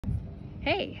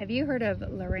Hey, have you heard of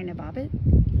Lorena Bobbit?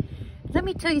 Let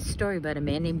me tell you a story about a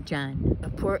man named John, a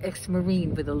poor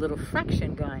ex-Marine with a little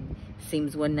fraction gone.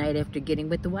 Seems one night after getting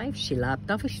with the wife, she lopped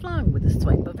off a schlong with a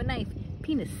swipe of a knife.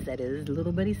 Penis, that is,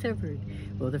 little buddy severed.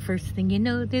 Well, the first thing you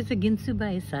know, there's a Ginsu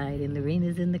by his side, and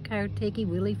Lorena's in the car taking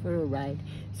Willie for a ride.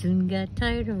 Soon got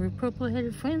tired of her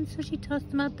purple-headed friend, so she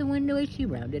tossed him out the window as she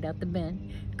rounded out the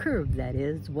bend. Curved, that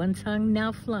is, once hung,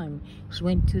 now flung. She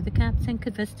went to the cops and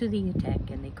confessed to the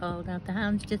attack, and they called out the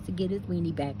hounds just to get his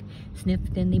weenie back.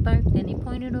 Sniffed and he barked and he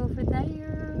pointed over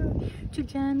there to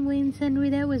John Wayne's Henry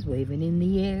that was waving in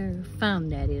the air.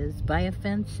 Found, that is, by a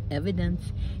fence,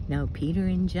 evidence. Now Peter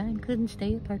and John couldn't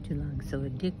stay apart too long, so a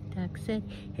dick-doc said,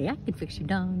 hey, I can fix your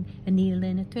dong. A needle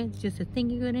and a thread's just a thing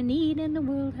you're gonna need, and the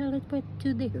world held its breath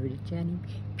till they heard it, Johnny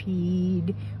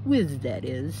peed. Whiz, that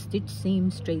is, stitch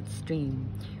seam, straight stream.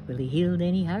 Well, he healed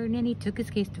any hard, and he took his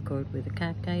case to court with a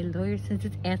cockeyed lawyer since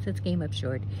his assets came up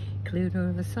short. Cleared her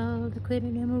of assault,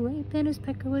 acquitted him of rape, and his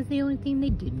pecker was the only thing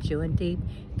they didn't show on tape.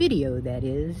 Video, that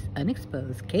is,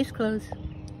 unexposed. Case closed.